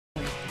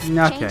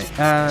Okay,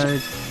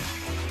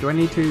 do I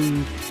need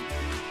to...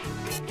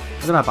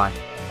 What did I buy?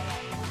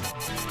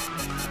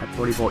 I've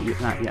already bought you.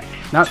 Nah, yeah.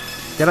 No,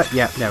 did I?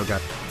 Yeah, there we go.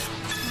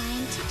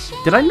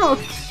 Did I not?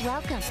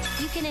 Welcome.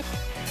 You can...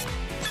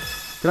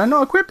 Did I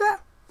not equip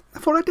that? I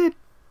thought I did.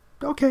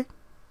 Okay.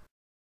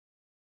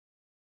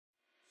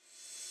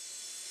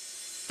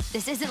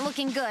 This isn't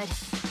looking good.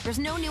 There's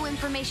no new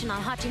information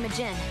on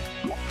Hachimajin.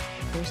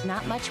 There's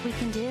not much we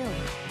can do.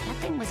 That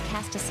thing was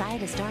cast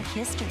aside as dark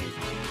history.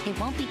 It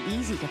won't be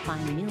easy to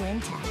find new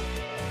intel.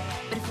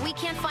 But if we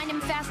can't find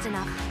him fast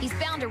enough, he's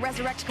bound to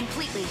resurrect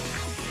completely.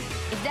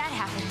 If that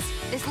happens,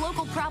 this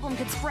local problem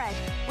could spread.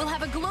 We'll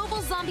have a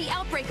global zombie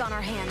outbreak on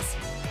our hands.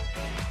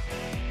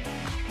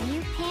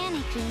 You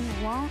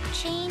panicking won't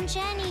change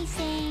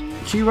anything.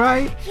 She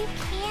right? You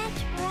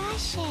can't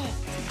rush it.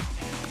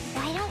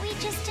 Why don't we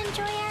just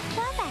enjoy our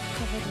club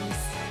activities,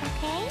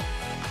 okay?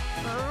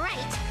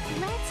 Right.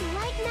 Let's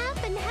lighten up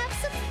and have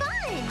some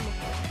fun.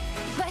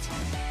 But...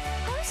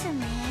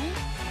 Osume,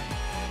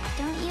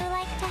 don't you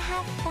like to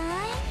have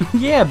fun?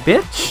 Yeah,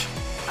 bitch.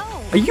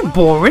 Oh, Are you well,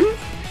 boring?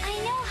 I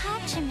know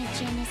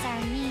Hachimajin is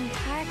our main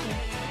target,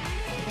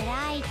 but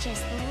I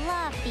just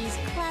love these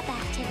club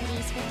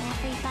activities with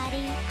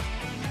everybody.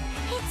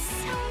 It's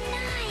so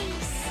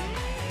nice.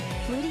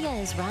 Flutia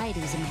is right,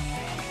 Uzume.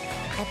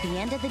 At the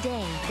end of the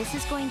day, this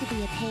is going to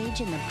be a page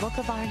in the book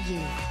of our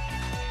youth.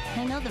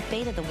 I know the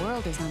fate of the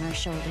world is on our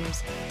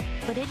shoulders,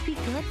 but it'd be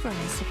good for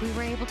us if we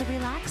were able to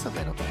relax a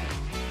little bit.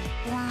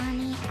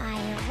 Lonnie, I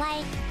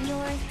like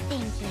your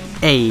thinking.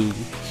 Hey.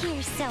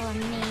 You're so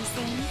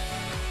amazing.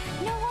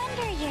 No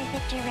wonder you're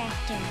the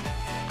director,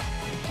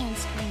 and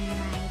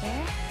screenwriter,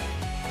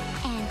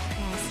 and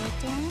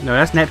president. No,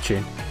 that's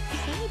Neptune.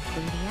 Hey,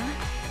 Flutia.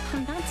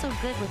 I'm not so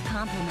good with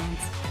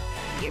compliments.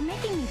 You're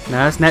making me... No,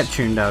 that's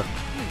Neptune, though.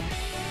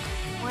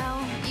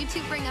 Well, you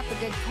two bring up a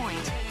good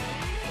point.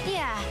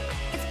 Yeah,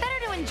 it's better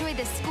to enjoy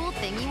this school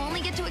thing you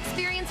only get to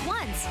experience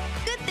once.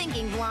 Good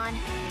thinking, Blonde.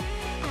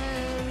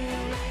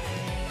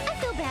 I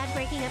feel bad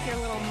breaking up your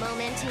little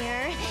moment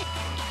here.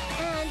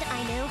 And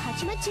I know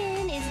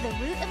Hachimajin is the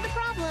root of the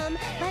problem,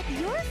 but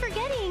you're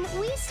forgetting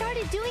we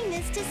started doing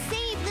this to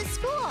save the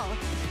school.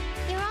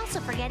 You're also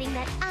forgetting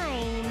that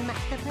I'm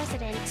the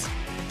president.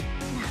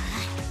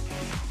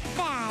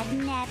 Bad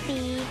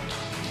Neppy.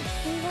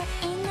 We were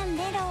in the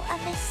middle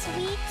of a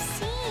sweet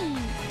scene.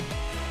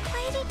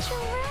 Why did you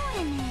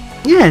ruin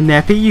it? Yeah,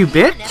 Neppy, you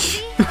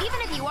bitch. Neppy,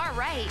 even if you are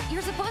right,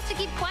 you're supposed to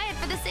keep quiet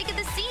for the sake of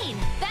the scene.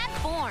 Bad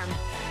form.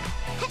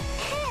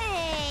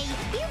 Hey,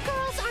 you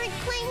girls aren't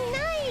playing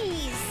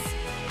nice.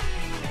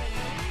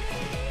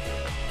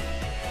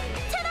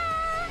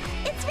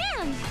 Ta-da! It's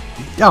Ram.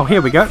 Oh,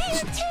 here we go.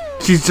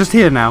 She's just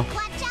here now.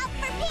 Watch out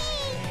for P!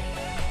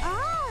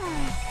 Oh,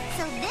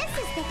 so this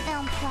is the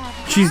film club.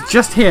 She's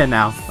just here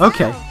now.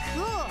 Okay.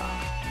 Cool.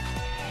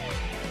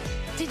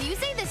 Did you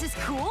say this is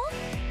cool?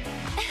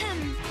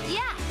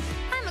 Yeah,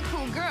 I'm a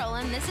cool girl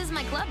and this is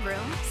my club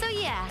room. So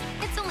yeah,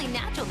 it's only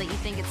natural that you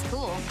think it's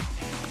cool.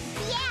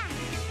 Yeah,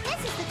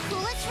 this is the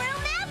coolest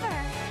room ever.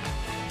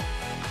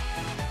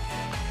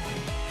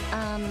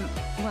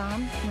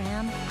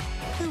 Ram,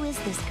 who is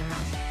this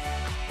girl?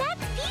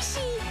 That's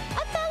Peashy,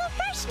 a fellow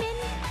freshman.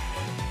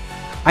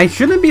 I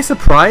shouldn't be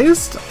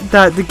surprised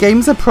that the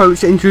game's approach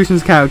to introducing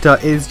this character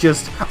is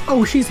just,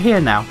 oh, she's here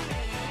now.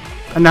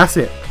 And that's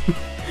it.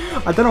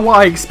 I don't know what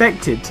I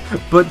expected,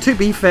 but to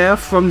be fair,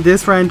 from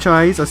this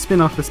franchise, a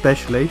spin-off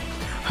especially,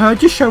 her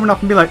just showing up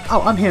and be like,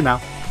 oh, I'm here now.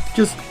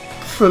 Just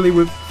fully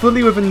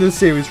within the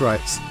series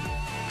rights.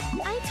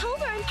 I told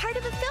her I'm part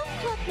of a film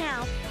club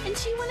now, and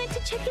she wanted to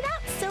check it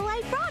out, so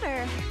I brought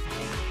her.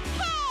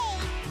 Hey,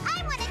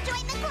 I want to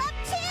join the club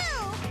too.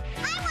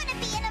 I want to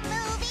be in a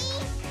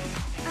movie.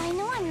 I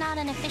know I'm not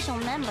an official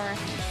member,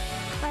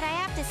 but I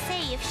have to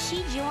say, if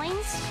she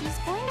joins, she's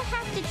going to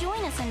have to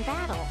join us in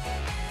battle.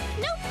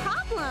 No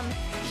problem.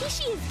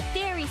 Peashy is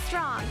very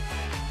strong.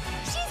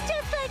 She's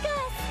just like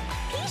us.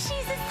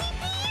 Peashy's a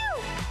CPU.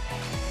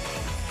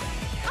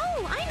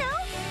 Oh, I know.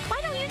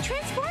 Why don't you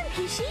transform,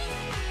 Peashy?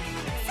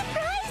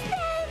 Surprise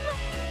them!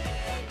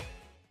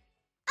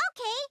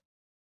 Okay,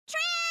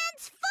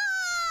 transform!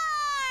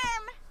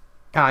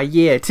 Ah,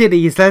 yeah,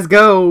 titties, let's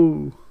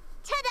go.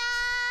 Ta-da!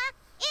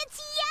 It's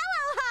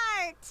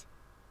Yellowheart!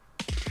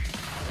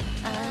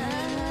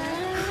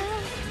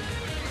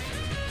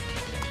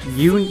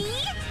 Uni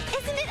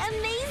Isn't it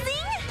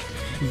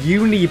amazing?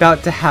 Uni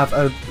about to have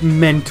a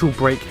mental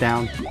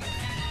breakdown.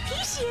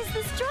 Peashy is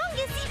the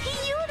strongest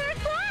CPU in our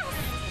class.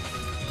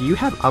 Do you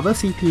have other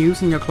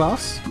CPUs in your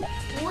class?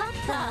 What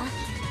the?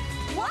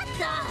 What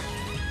the?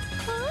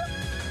 Huh?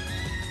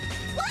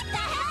 What the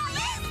hell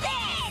is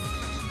this?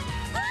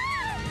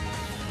 Ah!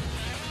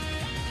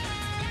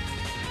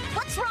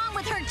 What's wrong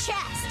with her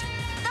chest?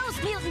 Those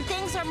mutant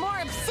things are more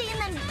obscene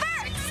than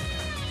birds!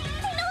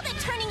 I know that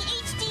turning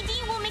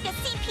HDD will make a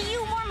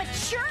CPU more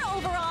mature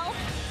overall,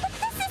 but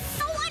this is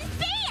so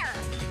unfair!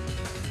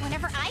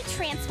 Whenever I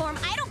transform,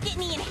 I don't get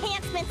any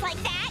enhancements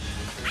like that!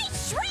 I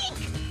shrink!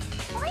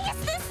 Why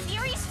is this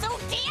series so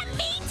damn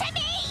mean to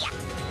me?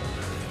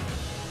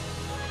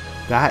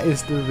 That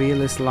is the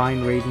realest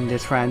line read in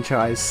this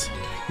franchise.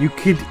 You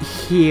can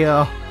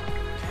hear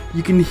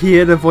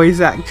the voice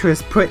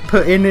actress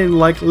putting in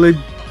like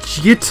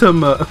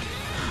legitimate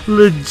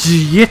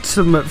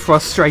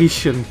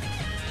frustration.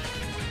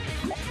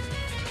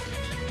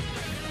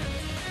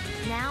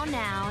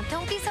 Now,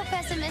 don't be so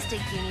pessimistic,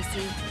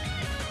 Unice.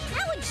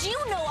 How would you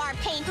know our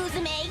pain,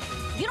 Uzume?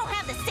 You don't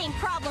have the same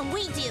problem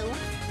we do.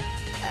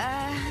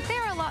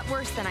 They're a lot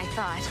worse than I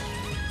thought.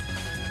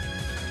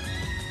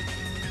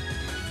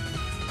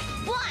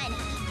 One,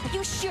 are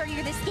you sure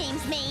you're this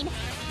game's main?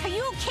 Are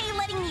you okay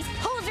letting these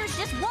posers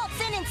just waltz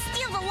in and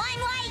steal the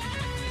limelight?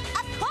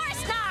 Of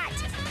course not!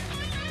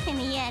 In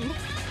the end,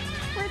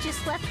 we're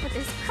just left with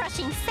this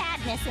crushing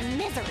sadness and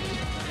misery.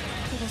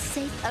 For the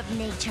sake of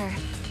nature,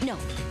 no,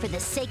 for the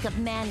sake of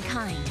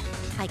mankind,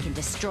 I can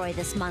destroy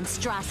this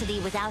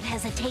monstrosity without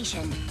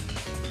hesitation.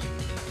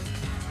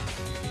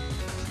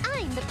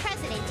 I'm the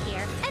president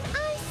here, and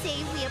I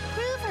say we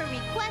approve her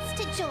request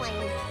to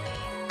join.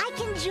 I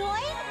can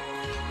join?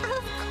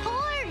 Of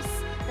course!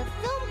 The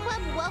film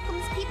club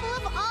welcomes people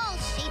of all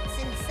shapes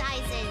and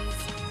sizes.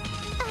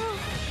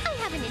 I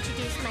haven't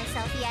introduced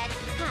myself yet.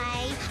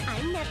 Hi,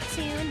 I'm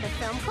Neptune, the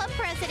film club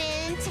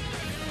president.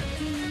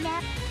 Neptuna!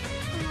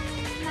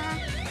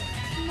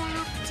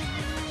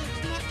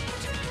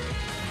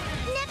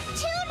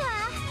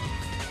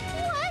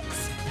 What?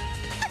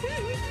 I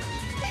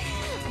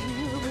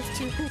knew it was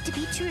too good to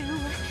be true.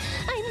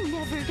 I'm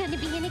never gonna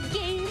be in a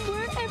game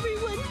where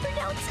everyone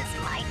pronounces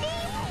my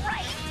name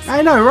right.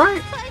 I know,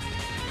 right? But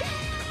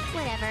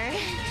whatever.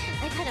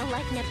 I kind of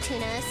like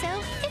Neptuna,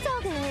 so it's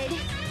all good.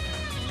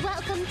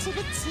 Welcome to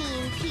the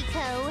team,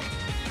 Pico.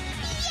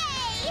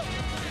 Yay!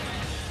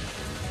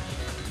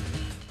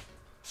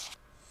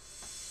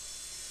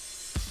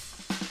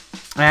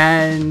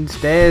 And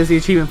there's the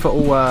achievement for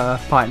all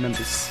party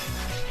members.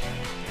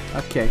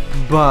 Okay,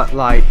 but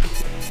like,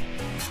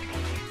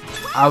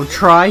 I'll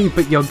try,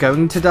 but you're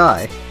going to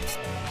die.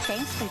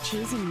 Thanks for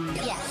choosing me.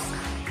 Yes,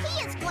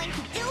 he is going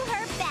to do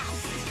her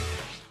best.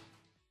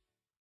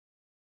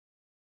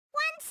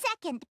 1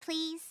 second,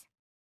 please.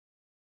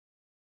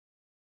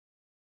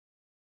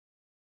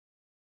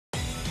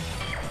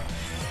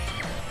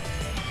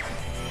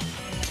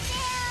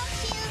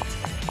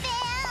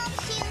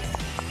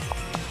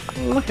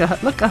 Look at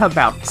her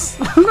bounce.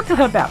 Look at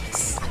her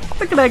bounce.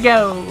 Look at her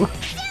go.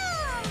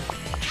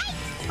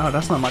 Oh,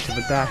 that's not much of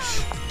a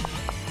dash.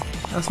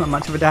 That's not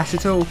much of a dash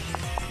at all.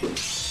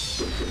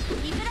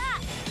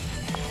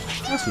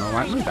 That's an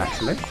alright move,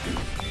 actually.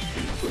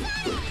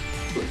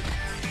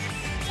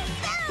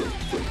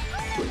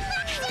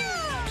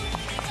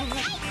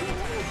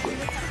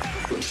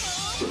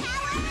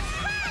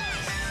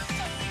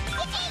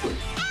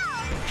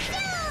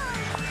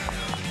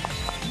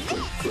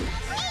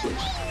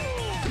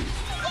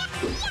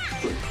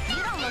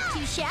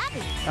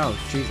 Oh,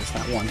 Jesus,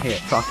 that one hit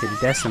fucking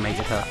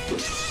decimated her.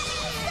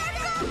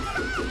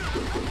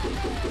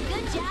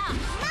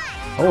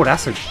 Oh,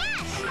 that's a...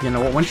 You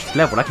know what, when she's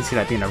leveled, I can see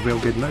that being a real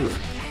good move.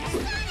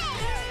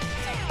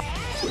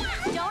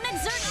 Don't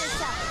exert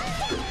yourself.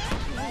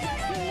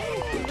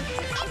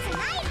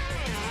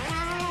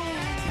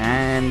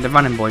 And the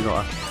running boy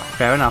got her.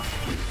 Fair enough.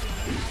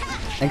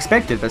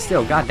 Expected, but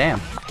still,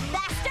 goddamn.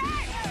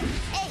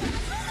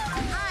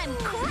 I'm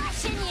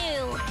crushing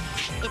you.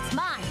 It's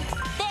mine.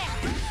 There.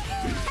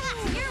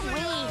 You're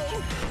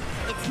weak.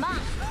 It's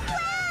mine.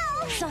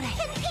 Wow. Sore.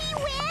 Can P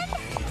win?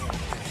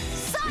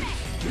 Sore.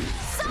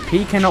 Sore. P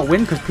cannot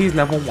win because P's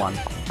level 1.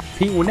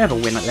 P will never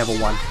win at level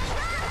 1.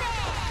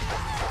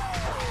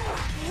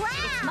 Wow.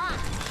 It's mine.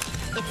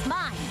 It's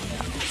mine.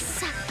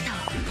 Sato.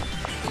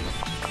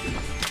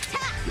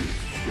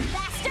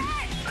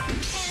 Bastard.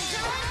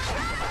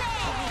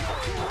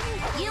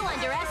 You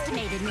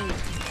underestimated me.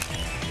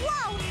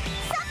 Whoa!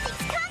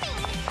 Something's coming!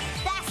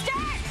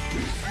 Bastard!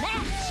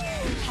 Smash!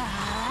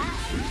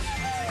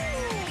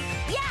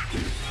 Yeah!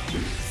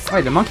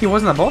 Wait, the monkey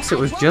wasn't the boss, it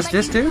was just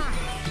this dude?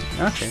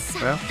 Okay,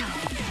 well.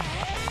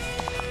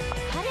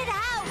 Cut it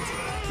out!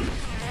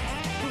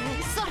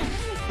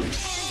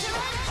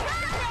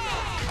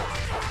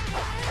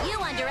 You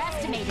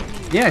underestimated me.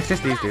 Yeah, it's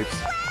just these dudes.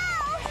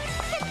 Wow!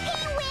 Can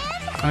he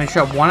win? And they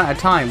show up one at a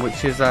time,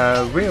 which is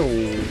a real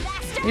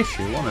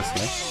issue,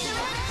 honestly.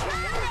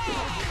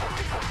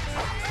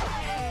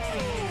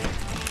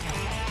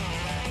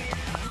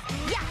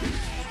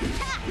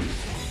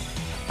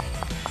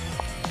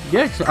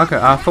 Yeah, okay,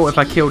 I thought if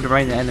I killed the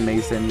remaining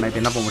enemies, then maybe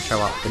another one would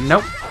show up, but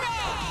nope.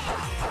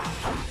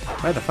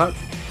 Where the fuck?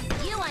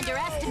 You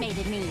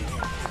underestimated me.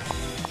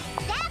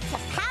 That's a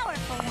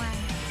powerful one.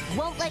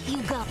 Won't let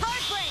you go.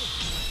 Heartbreak!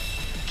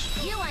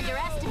 You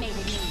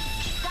underestimated me.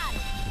 Got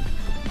it.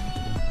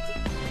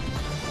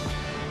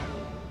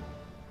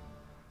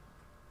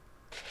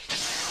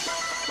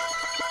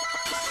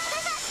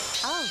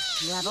 Oh,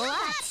 level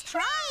up.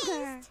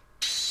 Stronger.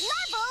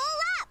 Level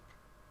up.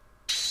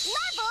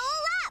 Level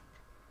up.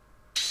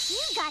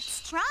 You got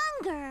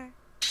stronger.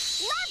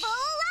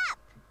 Level up.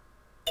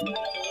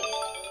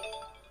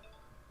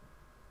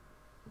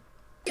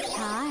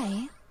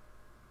 Hi.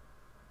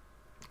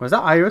 Was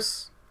that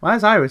Iris? Why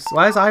is Iris?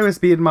 Why is Iris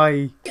being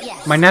my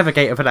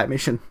navigator for that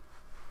mission?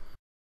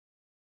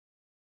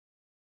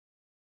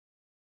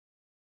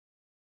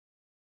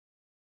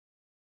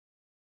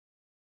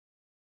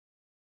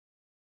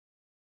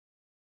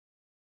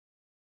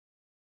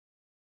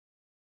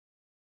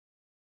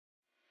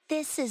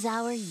 This is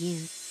our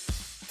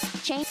youth.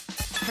 Change,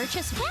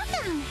 purchase,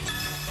 welcome.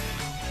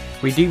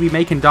 We do be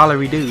making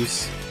dollary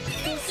doos.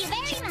 Thank you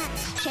very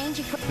much. Change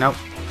your. Nope.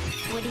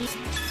 What do you?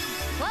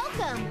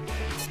 Welcome.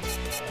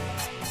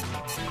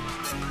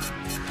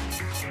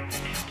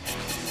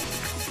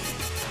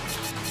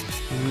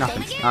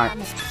 Nothing. Thank you. Alright.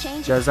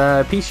 Change. Does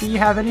Peashy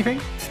have anything?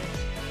 He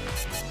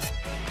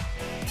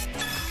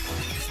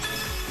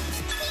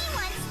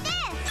wants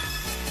this.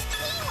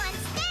 He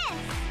wants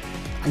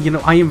this. You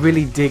know, I am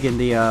really digging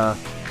the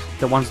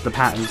ones with the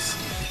patterns.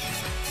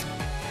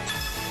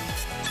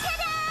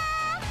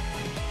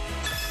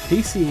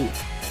 Peashy.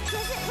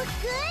 Does it look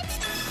good?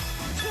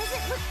 Does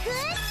it look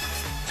good?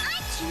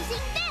 I'm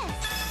choosing this.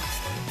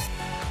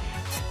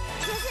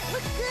 Does it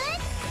look good?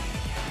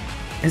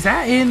 Is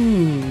that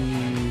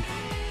in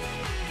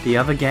the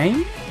other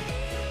game?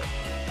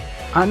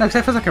 No, because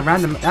that feels like a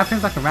random. That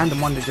feels like a random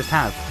one to just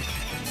have.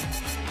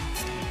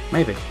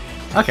 Maybe.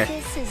 Okay.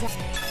 This is.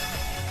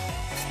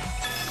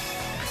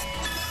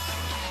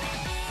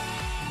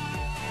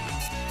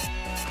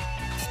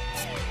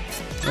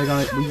 We're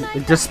gonna.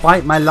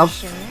 Despite my love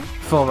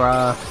for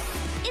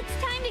It's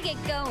time to get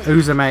going.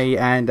 Uzume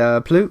and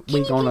Plute, Can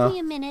you give me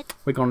a minute?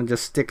 we're gonna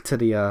just stick to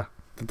the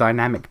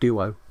dynamic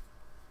duo,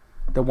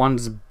 the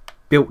ones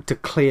built to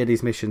clear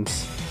these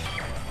missions.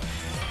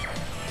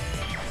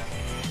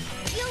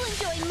 You'll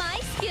enjoy my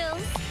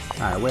skills.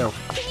 I will.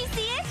 Can you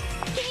see it?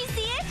 Can you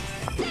see it?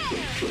 There.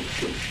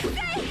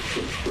 There.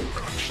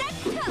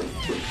 That's tough.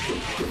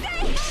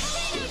 There.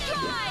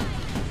 Drive.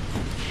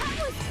 That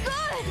was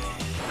good.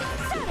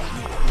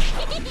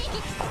 Leave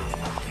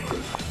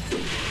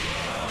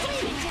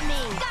it to me.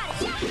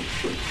 Got it.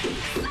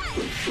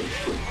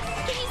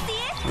 Can you see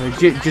it?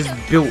 Legit, just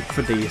built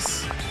for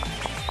these.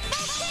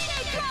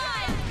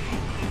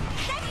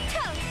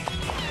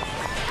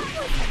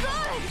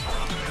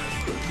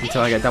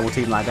 Until I get double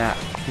teamed like that.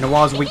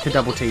 Noir's weak to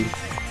double team. You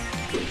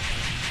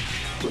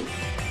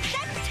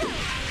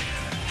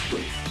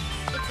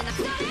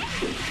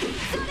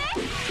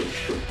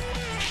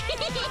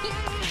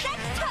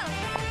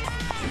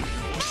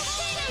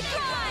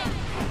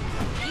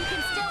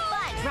can still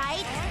fight,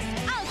 right?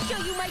 I'll show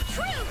you my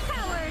true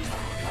powers.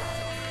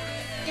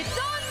 It's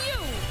on you.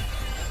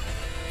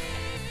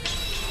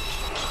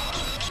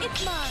 It's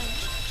mine.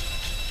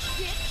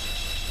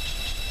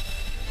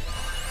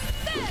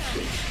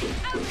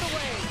 Out the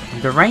way.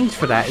 The range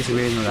for that is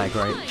really not that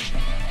great.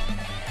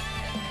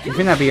 You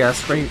think that'd be a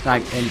screen,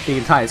 like in the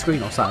entire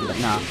screen or something, but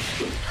nah.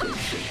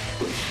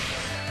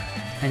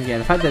 And yeah,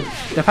 the fact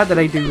that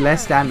they do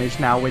less damage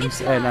now in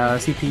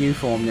CPU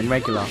form than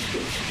regular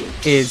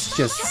is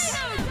just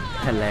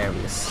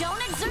hilarious.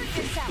 Don't exert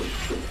yourself.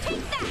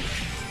 Take that.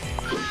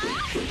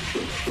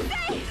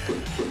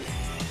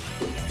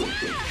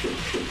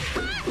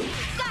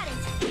 Got it.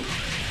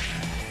 Take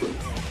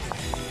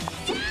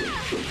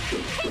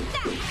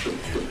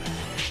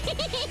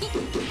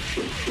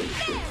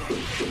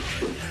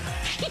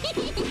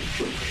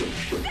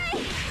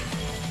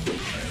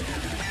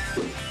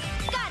that.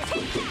 Got it.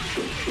 Take that.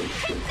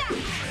 Take that.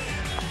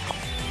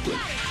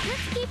 Got it.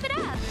 Let's keep it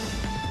up.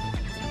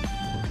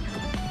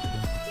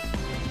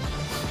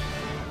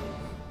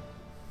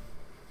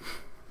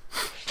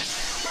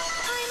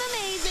 I'm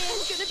amazing.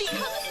 Gonna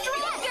become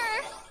stronger.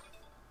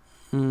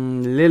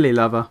 Lily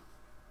Lover,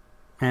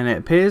 and it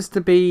appears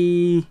to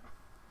be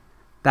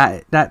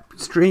that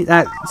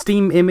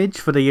Steam image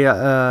for the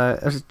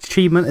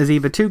achievement is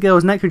either two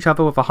girls next to each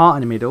other with a heart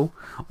in the middle,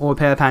 or a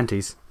pair of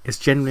panties. It's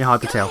generally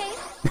hard to tell.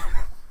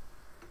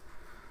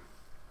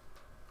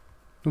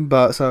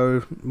 But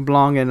so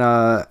Blanc and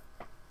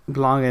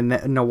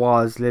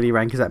Noir's Lily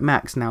rank is at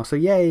max now, so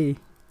yay!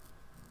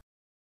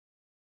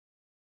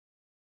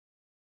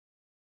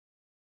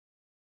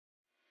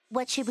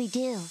 What should we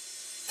do?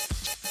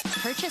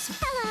 Purchase.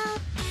 Hello.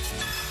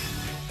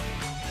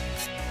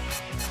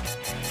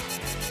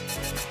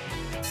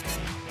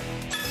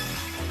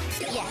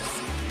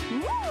 Yes.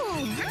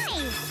 Ooh,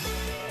 nice.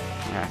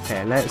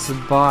 Okay, let's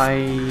buy.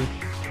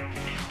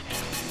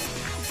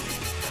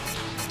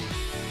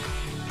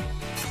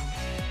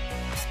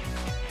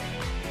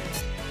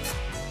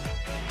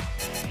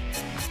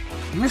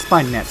 Let's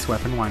buy Net's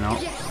weapon. Why not?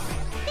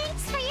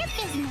 Thanks for your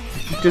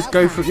business. Just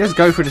go for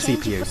the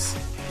CPUs.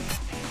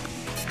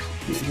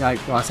 Like,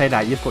 well, I say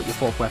that you've got your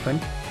fourth weapon.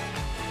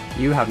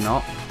 You have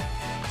not.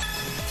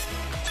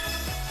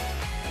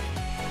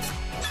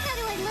 How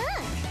do I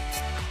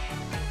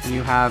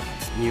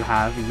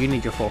look? You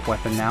need your fourth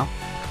weapon now.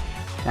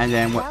 And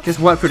then just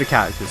work through the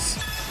characters.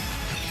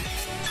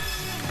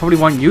 Probably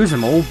won't use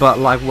them all, but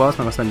like, what else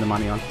am I gonna spend the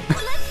money on?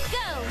 Let's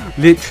go.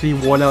 Literally,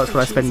 what else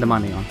would I spend the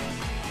money on?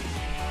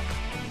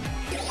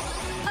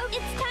 Oh, it's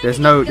time There's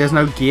to no get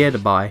going. gear to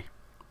buy.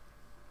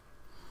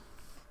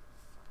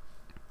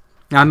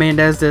 I mean,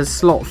 there's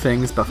slot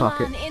things, but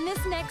fuck it. In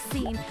this next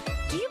scene,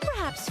 do you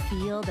perhaps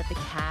feel that the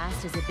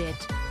cast is a bit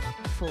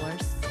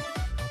forced?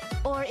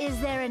 Or is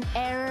there an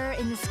error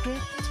in the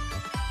script?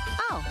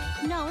 Oh,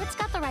 no, it's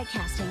got the right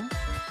casting.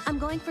 I'm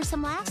going for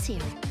some laughs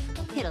here.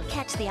 It'll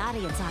catch the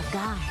audience off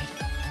guard.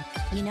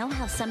 You know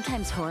how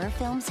sometimes horror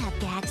films have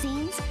gag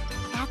scenes?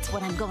 That's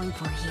what I'm going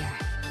for here.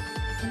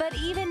 But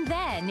even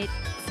then, it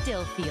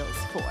still feels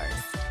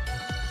forced.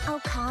 Oh,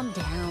 calm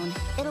down.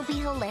 It'll be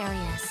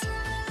hilarious.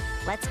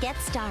 Let's get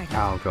started.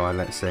 Oh god,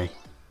 let's see.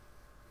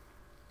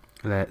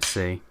 Let's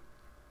see.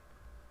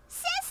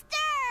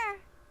 Sister!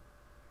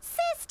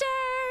 Sister!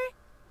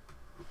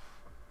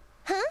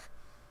 Huh?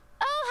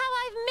 Oh, how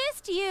I've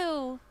missed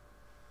you!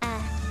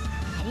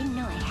 I didn't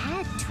know I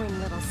had twin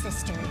little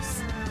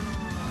sisters.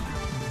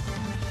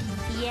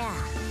 Yeah,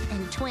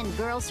 and twin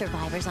girl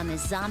survivors on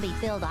this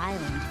zombie-filled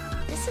island.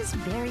 This is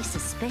very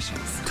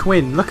suspicious.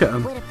 Twin, look at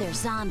them. What if they're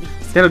zombies?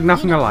 They look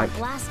nothing You know, alike.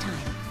 like last time.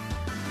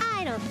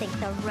 I don't think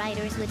the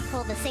writers would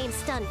pull the same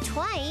stunt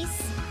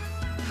twice.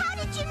 How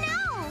did you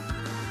know?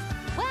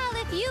 Well,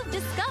 if you've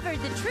discovered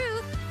the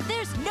truth,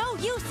 there's no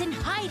use in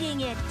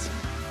hiding it.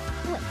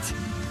 Wait,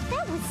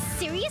 that was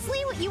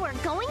seriously what you were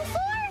going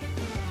for?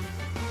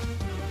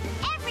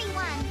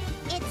 Everyone,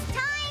 it's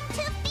time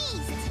to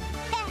feast.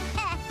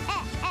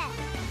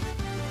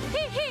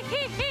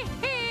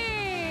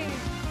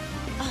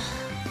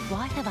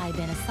 Why have I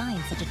been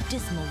assigned such a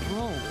dismal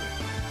role?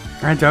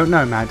 I don't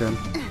know, madam.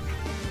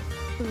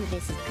 Ooh,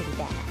 this is pretty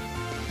bad.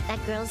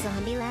 That girl's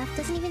zombie laugh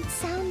doesn't even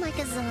sound like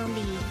a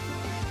zombie.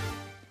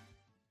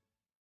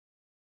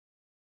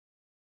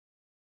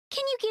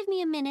 Can you give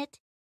me a minute?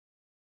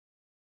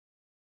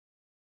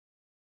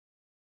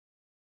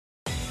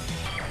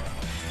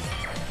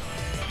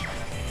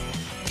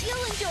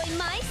 You'll enjoy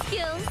my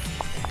skills.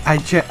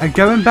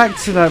 Going back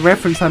to that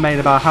reference I made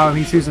about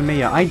Haruhi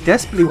Suzumiya, I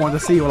desperately want to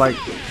see like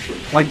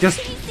just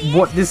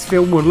what this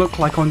film would look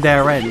like on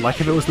their end, like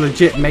if it was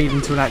legit made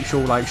into an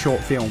actual like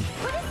short film.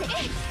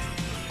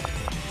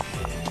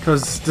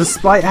 Because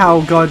despite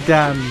how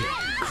goddamn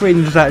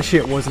cringe that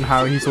shit was in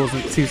Haruhi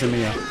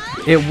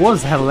Suzumiya, it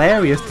was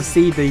hilarious to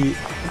see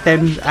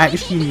them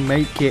actually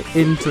make it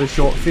into a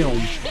short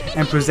film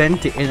and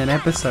present it in an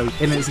episode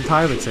in its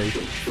entirety.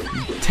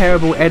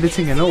 Terrible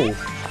editing and all.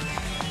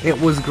 It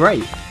was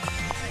great.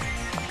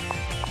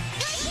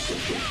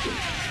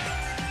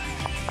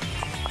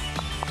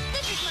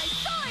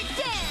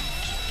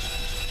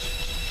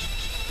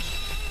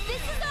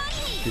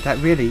 Did that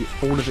really,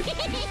 all of it?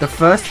 The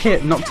first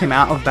hit knocked him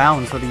out of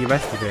bounds for the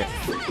rest of it.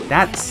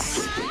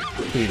 That's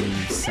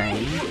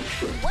insane.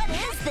 What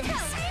is this?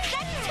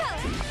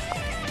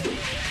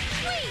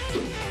 Wait!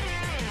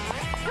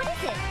 What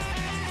is it?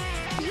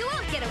 You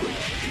won't get away.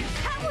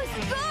 That was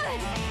good!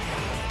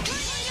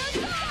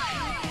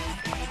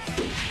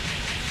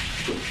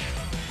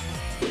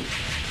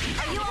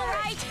 Are you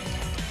alright?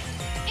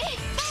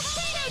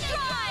 Potato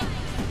drive!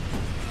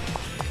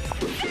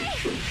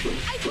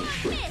 I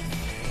won't miss!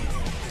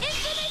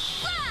 Infinite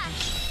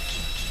flash!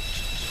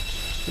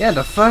 Yeah,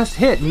 the first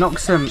hit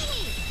knocks him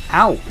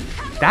out.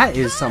 That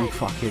is some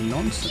fucking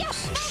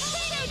nonsense.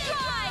 Potato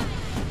drive!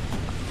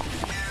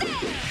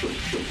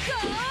 Go!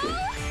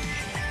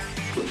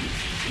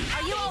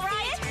 Are you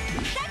alright?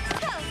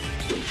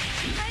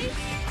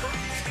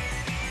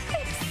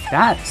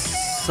 That's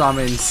some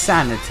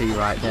insanity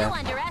right You there.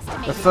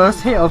 underestimated The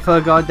first hit of her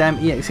goddamn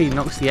EXE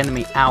knocks the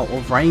enemy out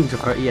of range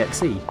of her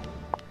EXE.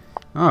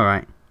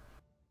 Alright.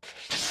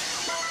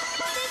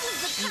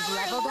 You've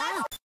leveled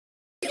up.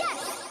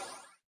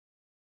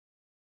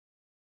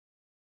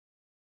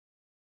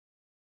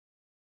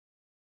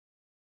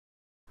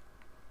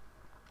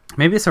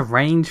 Maybe it's a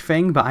range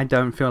thing, but I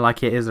don't feel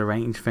like it is a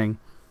range thing.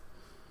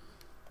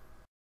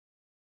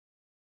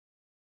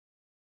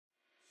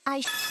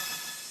 I'll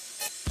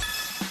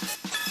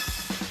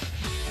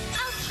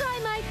try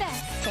my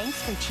best.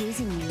 Thanks for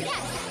choosing me.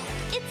 Yes!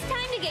 It's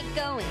time to get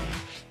going.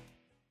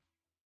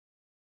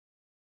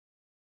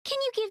 Can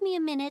you give me a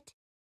minute?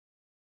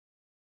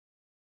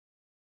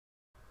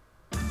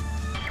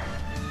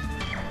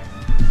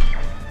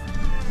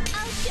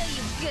 I'll show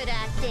you good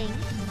acting.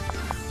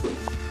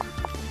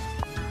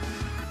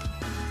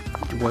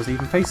 It wasn't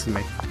even facing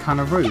me. Kind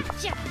of rude.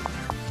 Potato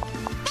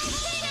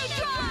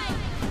drive!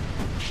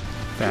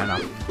 Fair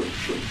enough.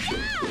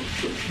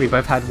 We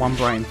both had one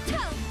brain.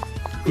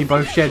 We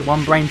both shared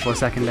one brain for a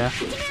second there.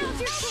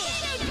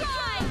 Potato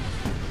drive!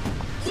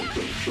 Yeah!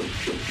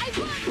 I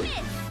won't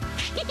miss!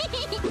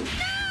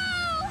 No!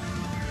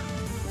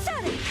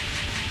 Shut it!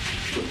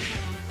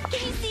 Can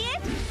you see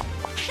it?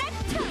 That's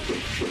toast!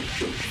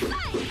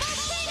 Fight!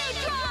 Potato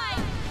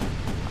drive!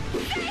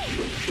 Hey!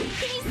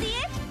 Can you see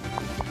it?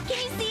 Can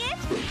you see it?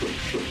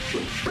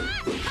 Ha!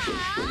 Ha!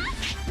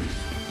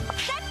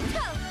 That's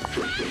toast!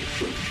 Ha!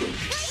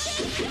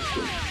 Breaking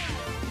star!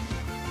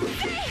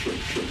 Hey!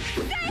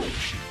 Hey!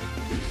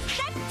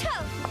 That's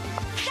toast!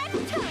 That's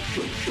toast!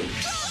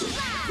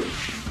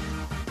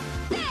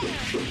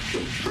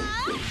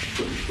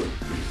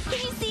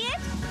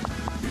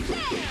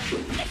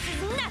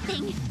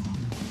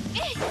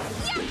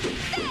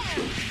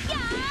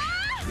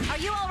 Are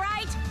you all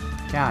right?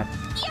 God.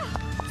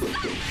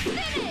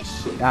 Finish.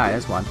 Ah,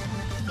 there's one.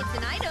 It's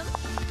an item.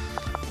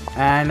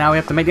 And now we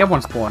have to make the other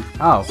one spawn.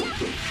 Oh.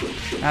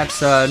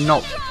 That's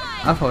not...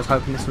 I was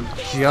hoping this would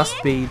just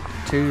be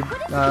 2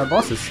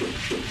 bosses.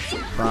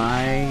 But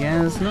I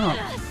guess not.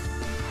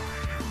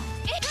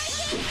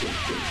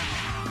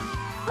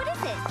 What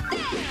is it?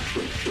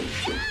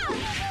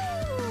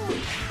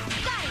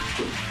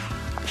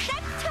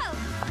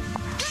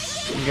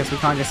 I guess we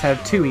can't just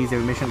have 2 easy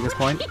missions at this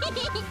point.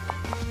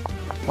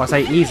 Well, I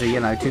say easy, you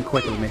know, 2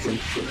 quick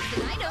missions.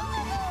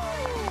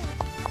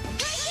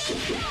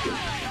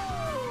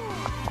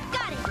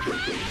 Got it.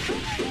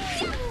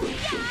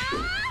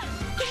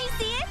 Can you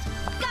see it?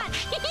 Got it.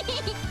 Can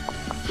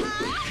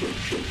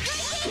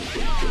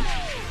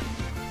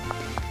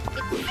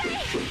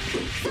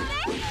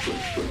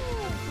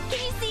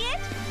you see it?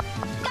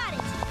 Got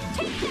it.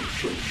 Take that.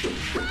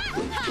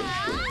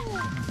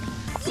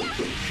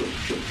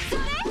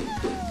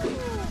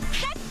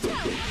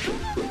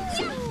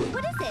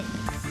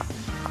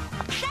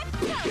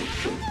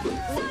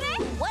 What is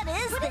it? What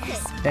is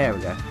this? There we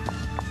go.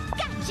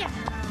 Gotcha!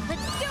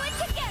 Let's do it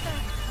together!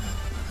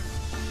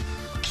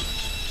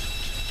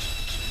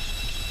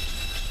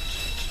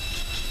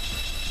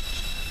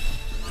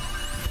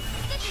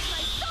 This is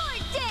my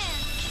sword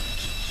dance!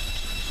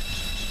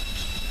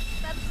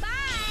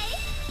 Bye-bye!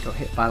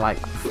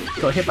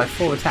 Got hit by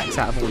 4 attacks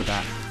out of all of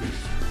that.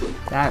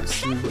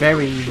 That's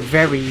very,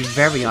 very,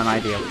 very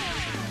unideal.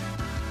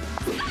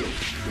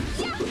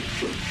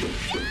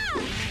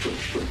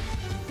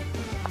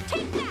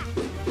 Take that!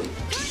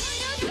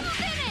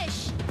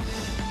 Finish!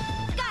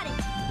 Got it!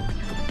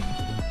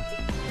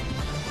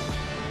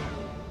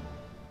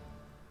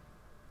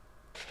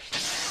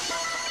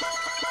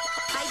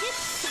 I did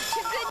such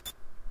a good...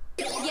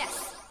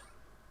 Yes!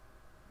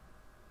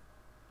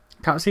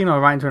 Cutscene or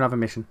right into another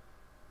mission?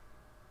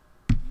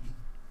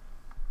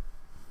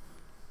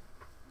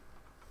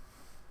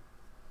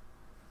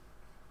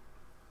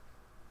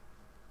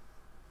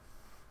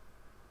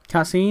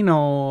 Cutscene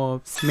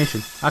or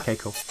mission? Okay,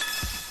 cool.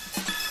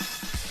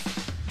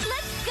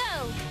 Let's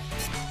go!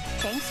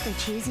 Thanks for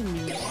choosing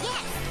me.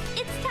 Yes!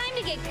 It's time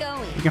to get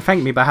going. You can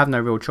thank me, but I have no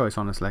real choice,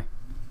 honestly.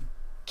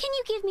 Can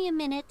you give me a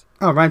minute?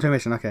 Oh, right into a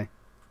mission, okay.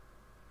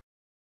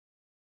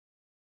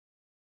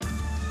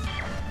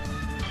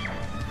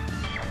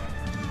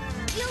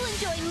 You'll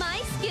enjoy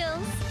my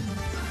skills.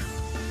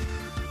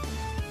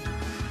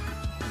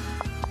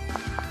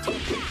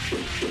 Take that!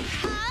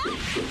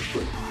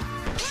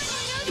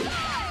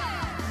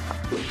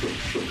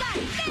 Got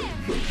it there!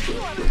 You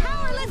are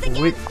powerless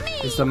against Wait, me!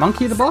 is the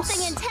monkey the boss?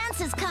 Something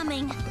intense is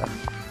coming. Leave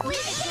it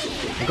to me.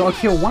 I gotta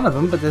kill one of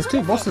them, but there's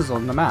 2 bosses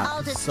on the map.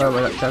 I'll So do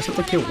I just have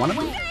to kill one of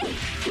them? Do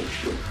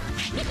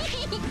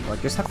I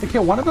just have to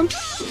kill one of them?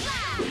 It's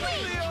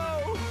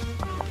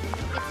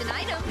an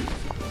item.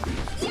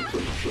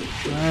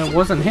 It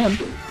wasn't him.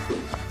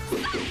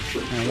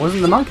 And it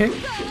wasn't the monkey. You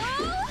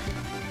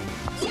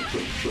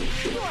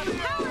are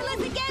powerless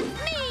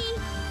against me!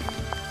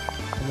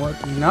 What?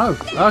 No.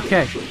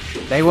 Okay.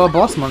 They were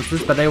boss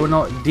monsters, but they were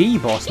not the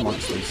boss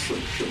monsters.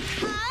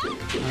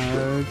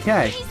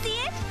 Okay. Can you see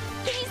it?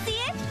 Can you see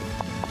it?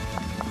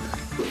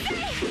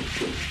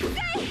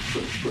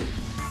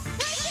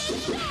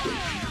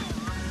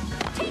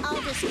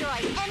 I'll destroy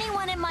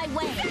anyone in my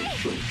way.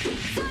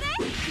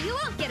 You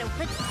won't get away.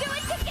 Let's do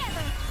it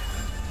together.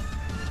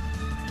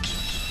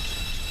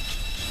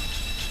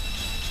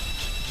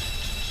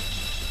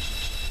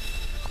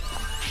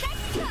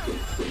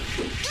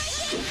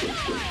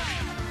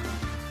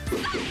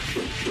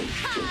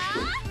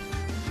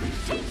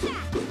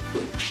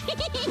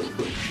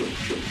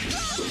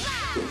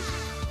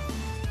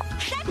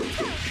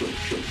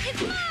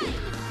 It's mine!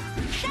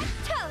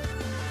 That's toast!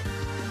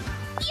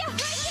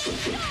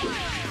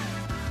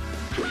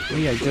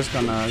 We are just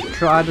gonna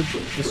try to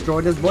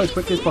destroy this boy as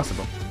quickly as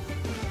possible.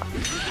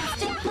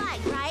 Still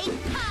fight, right?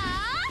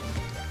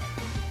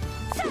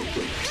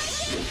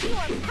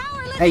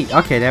 Hey,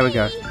 okay, there we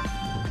go.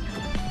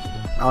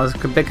 I was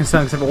a bit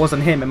concerned because if it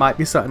wasn't him, it might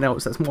be something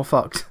else that's more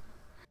fucked.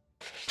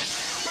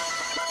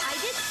 I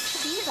did.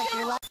 Seems like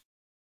you're lucky.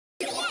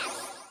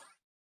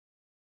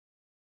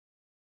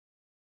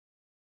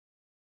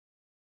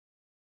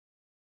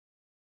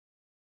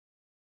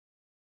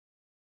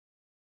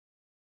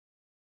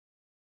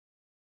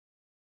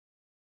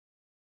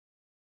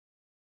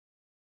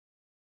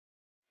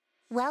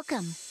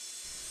 Welcome.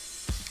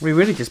 We're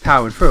really just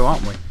powering through,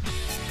 aren't we?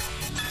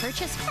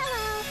 Purchase. Hello.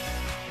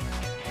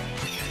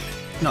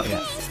 Not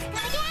yet.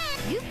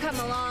 You've come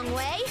a long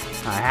way.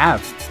 I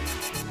have.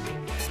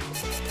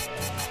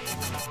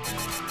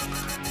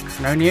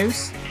 No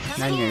news?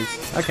 No news.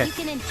 Okay. You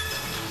can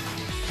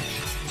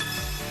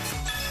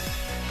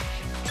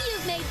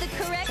You've made the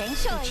correct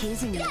Thanks for choice.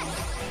 choosing me.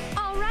 Yes.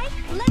 All right,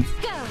 let's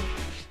go.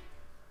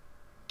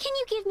 Can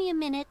you give me a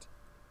minute?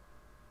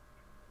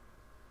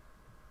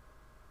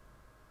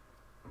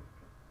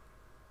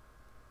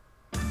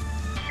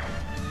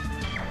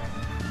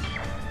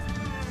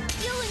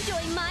 You'll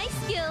enjoy my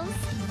skills.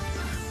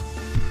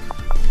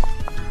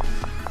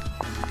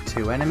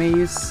 2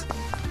 enemies.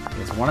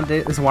 Is one of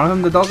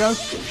them the doggo?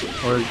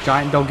 Or a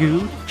giant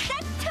doggo?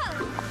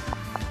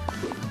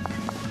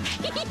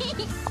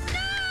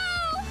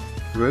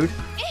 Rude.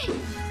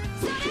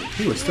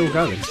 He was still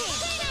going.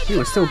 He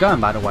was still going,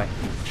 by the way.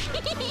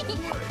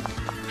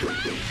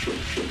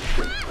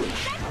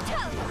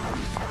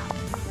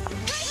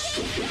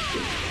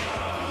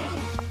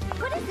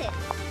 What is it?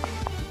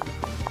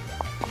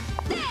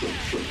 There!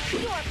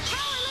 You're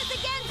powerless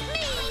against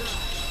me!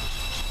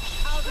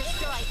 I'll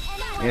destroy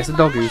anyone. Here's the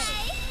doggoos.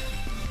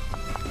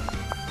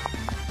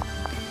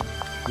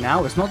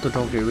 Now it's not the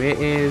doggo, it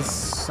is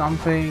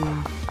something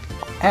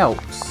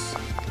else.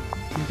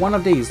 One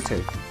of these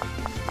two.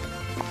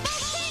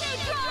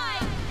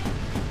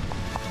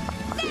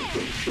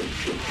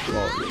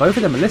 Well, both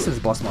of them are listed as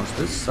boss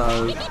monsters,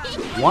 so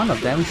one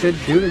of them should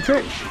do the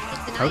trick.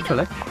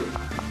 Hopefully.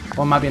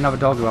 Or it might be another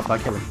doggo after I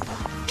kill him.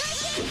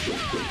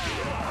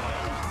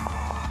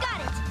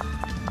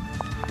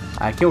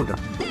 I killed him,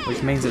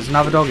 which means it's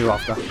another doggo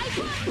after.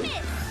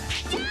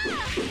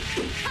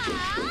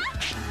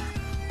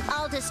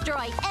 I'll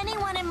destroy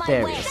anyone in my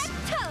There way. he is.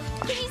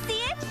 Can you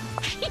see it?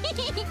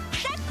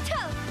 That's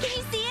toe. Can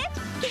you see it?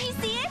 Can you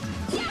see it?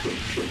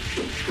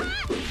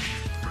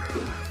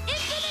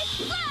 Infinite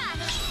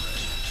blast!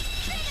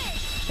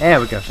 Finish! There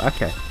we go,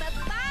 okay.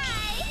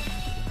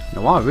 Bye-bye!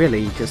 No, I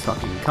really just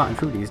fucking cutting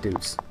through these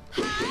dudes.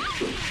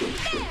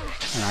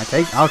 And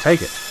I'll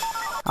take it.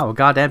 I will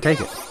goddamn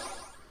take it.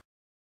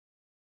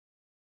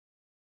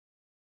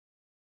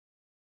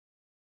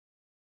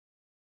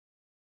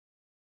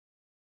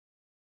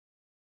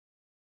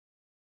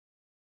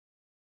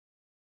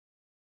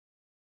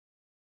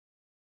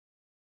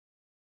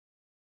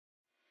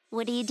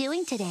 What are you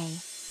doing today?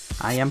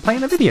 I am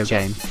playing a video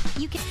game.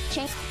 You can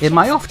check. In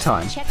my off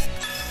time. Check.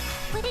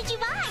 What did you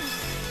buy?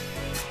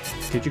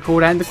 Could you call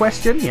that into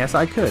question? Yes,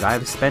 I could. I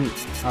have spent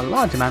a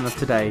large amount of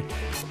today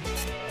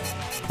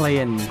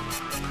playing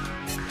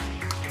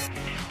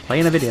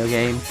a video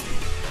game.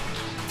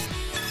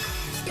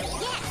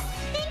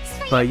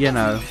 But you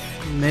know,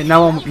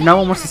 no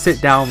one wants to sit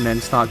down and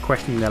start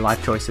questioning their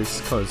life choices,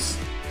 because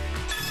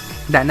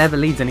that never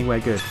leads anywhere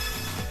good.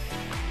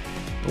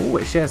 Oh,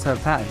 it shares her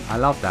pattern. I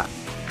love that.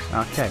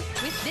 Okay.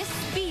 With this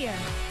spear.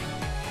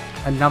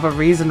 Another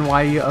reason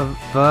why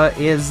Ver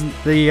is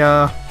the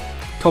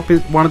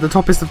one of the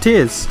toppest of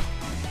tiers.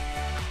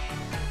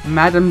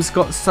 Madam's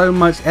got so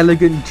much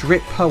elegant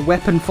drip, her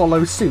weapon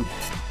follows suit.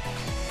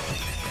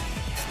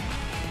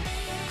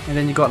 And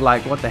then you got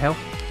like, what the hell?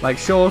 Like,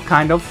 sure,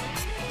 kind of.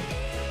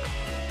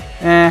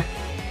 Eh.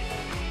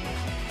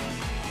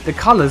 The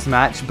colours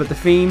match, but the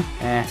theme,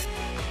 eh.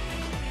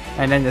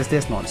 And then there's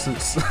this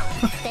nonsense.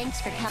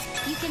 Thanks for coming.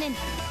 You can.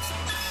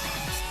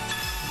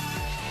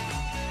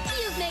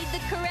 You've made the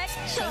correct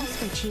choice. Thanks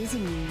for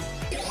choosing me.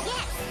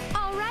 Yes.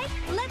 All right,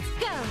 let's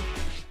go.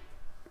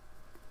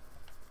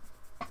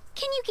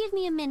 Can you give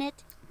me a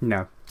minute?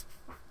 No.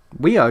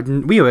 We are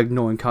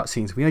ignoring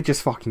cutscenes. We are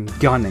just fucking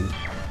gunning.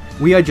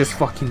 We are just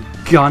fucking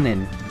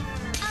gunning.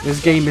 This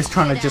game is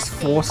trying to just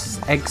force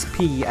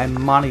XP and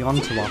money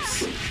onto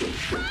us.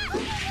 It's an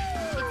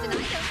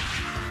item.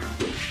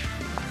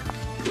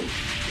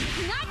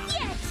 Not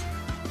yet.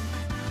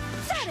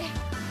 Sorry.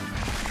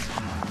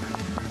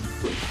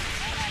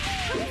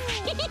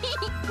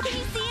 Can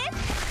you see it?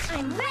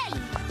 I'm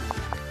ready.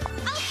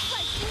 I'll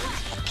slice you up.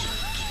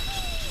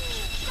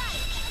 Got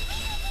it.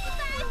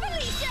 Bye,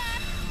 Felicia.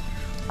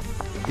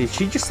 Did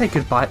she just say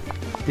goodbye?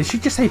 Did she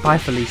just say bye,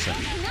 Felicia?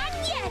 Not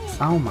yet.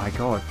 Oh my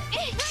god.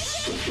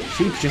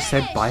 She just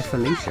said bye,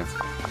 Felicia.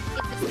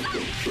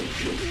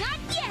 Not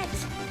yet.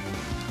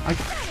 I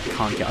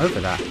can't get over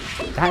that.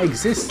 That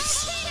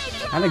exists.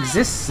 That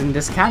exists in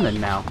this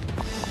canon now.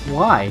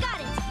 Why?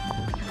 Got it.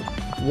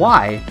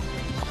 Why?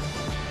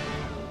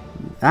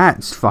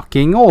 That's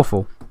fucking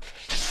awful.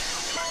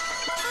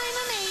 I'm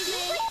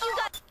amazing. You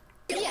got.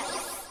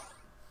 Yes.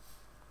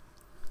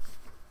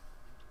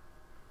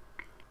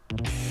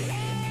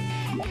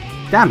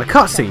 Damn, a So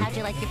cutscene. how'd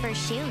you like your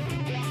first shoot?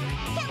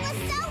 It was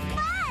so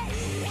fun!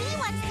 He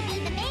wants to be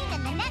the main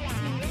in the next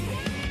movie.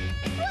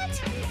 What?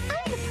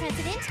 I'm the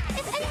president.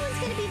 If anyone's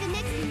gonna be the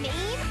next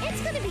main,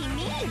 it's gonna be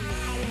me.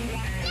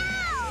 No!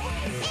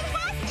 It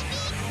has to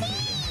be me!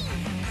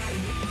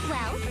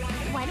 Well,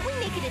 why don't we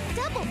make it a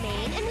double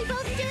main and we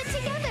both do it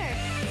together?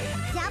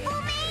 Double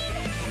main?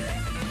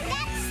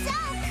 That's so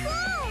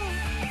cool!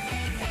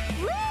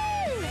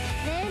 Woo!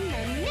 Then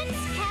the next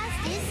cast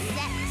is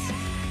set.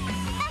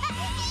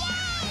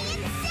 Yay!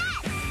 It's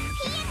set!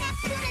 He and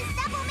Neptune's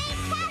double main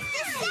cast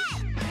is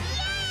set!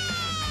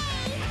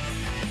 Yay!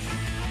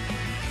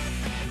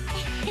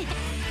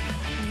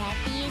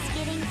 Neppy is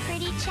getting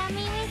pretty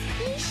chummy with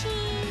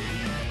Peashy.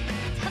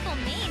 Double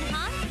main,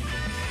 huh?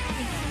 I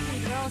think so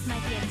many girls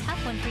might be a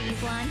tough one for you,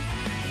 Blonde.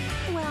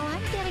 Well,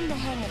 I'm getting the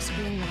hang of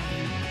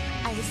screenwriting.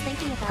 I was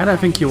thinking about I don't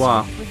think you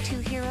are. with 2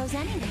 heroes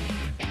anyway.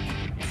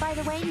 By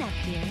the way,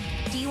 Neptune,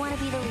 do you want to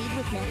be the lead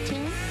with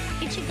Neptune?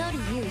 It should go to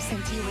you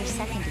since you were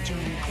second to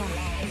join the club.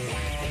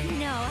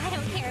 No, I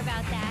don't care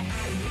about that.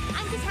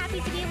 I'm just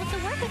happy to be able to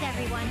work with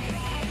everyone.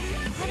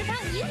 What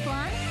about you,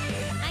 Blanc?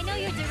 I know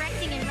you're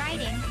directing and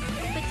writing,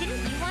 but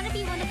didn't you want to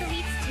be one of the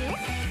leads too?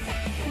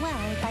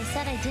 Well, if I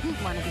said I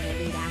didn't want to be a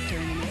lead actor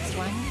in the next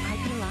one,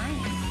 I'd be lying.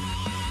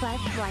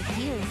 But like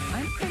you,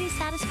 I'm pretty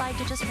satisfied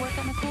to just work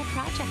on a cool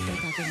project with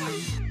everyone.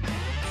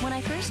 When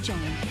I first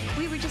joined,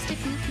 we were just a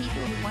few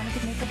people who wanted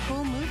to make a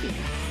cool movie.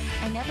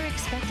 I never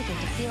expected it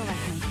to feel like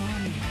my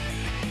family.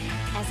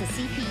 As a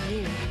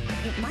CPU,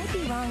 it might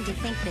be wrong to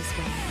think this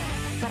way,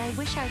 but I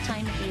wish our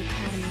time at the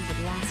Academy would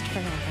last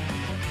forever.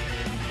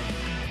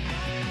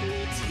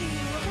 Me too.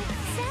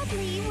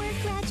 Sadly, we're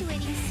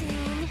graduating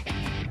soon.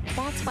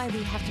 That's why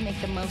we have to make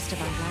the most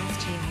of our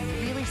last year and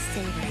really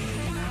savor it,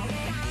 you know?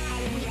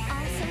 We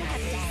also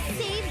have to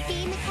save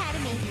Game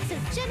Academy so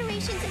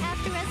generations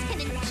after us can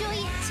enjoy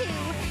it too.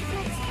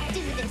 Let's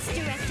do this,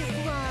 Director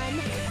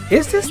Blanc.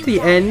 Is this the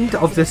end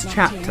of this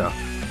chapter?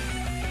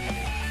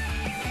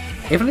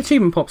 If an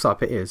achievement pops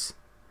up, it is.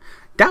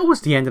 That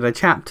was the end of the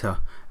chapter.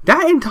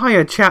 That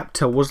entire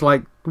chapter was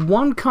like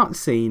one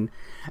cutscene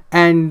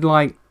and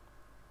like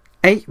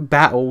 8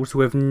 battles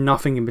with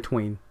nothing in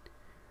between.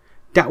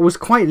 That was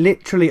quite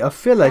literally a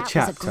filler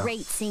chapter. That was a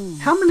great scene.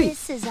 How many?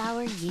 This is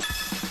our year.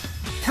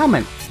 How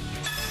many?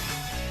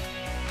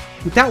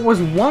 That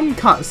was one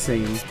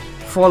cutscene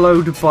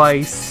followed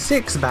by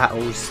 6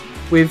 battles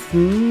with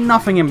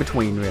nothing in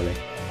between, really.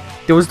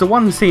 There was the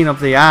one scene of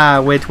the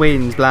we're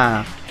twins,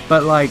 blah.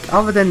 But like,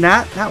 other than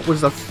that, that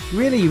was a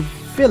really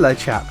filler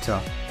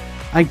chapter.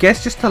 I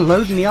guess just to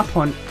load me up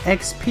on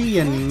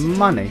XP and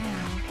money.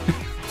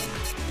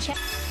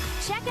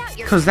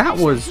 Because that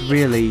was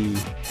really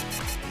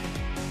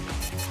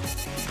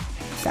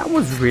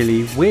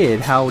weird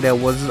how there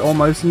was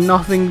almost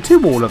nothing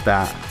to all of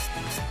that.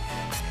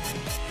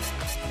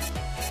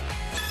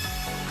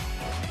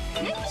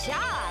 Good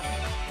job!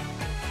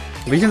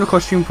 Original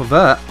costume for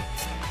Vert.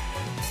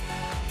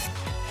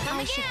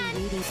 I should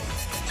be reading.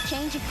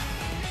 Change it.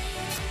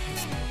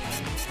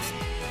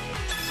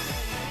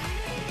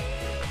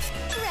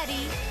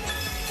 Ready?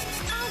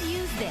 I'll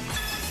use this.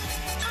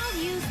 I'll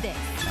use this.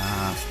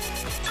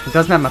 It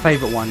doesn't have my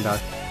favourite one though.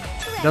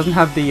 It doesn't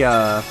have the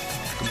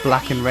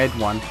black and red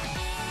one.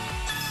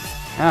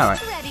 Alright.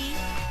 Ready?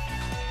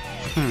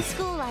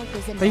 School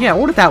life is But yeah,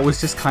 all of that was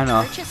just kind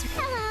of...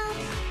 Hello.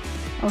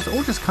 That was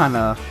all just kind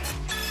of...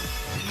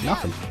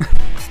 nothing.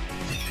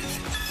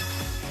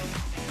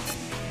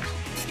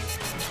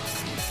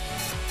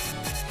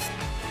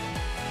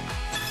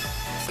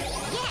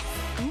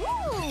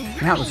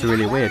 That was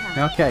really weird.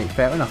 Okay,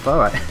 fair enough.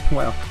 Alright.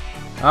 Well,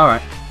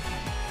 alright.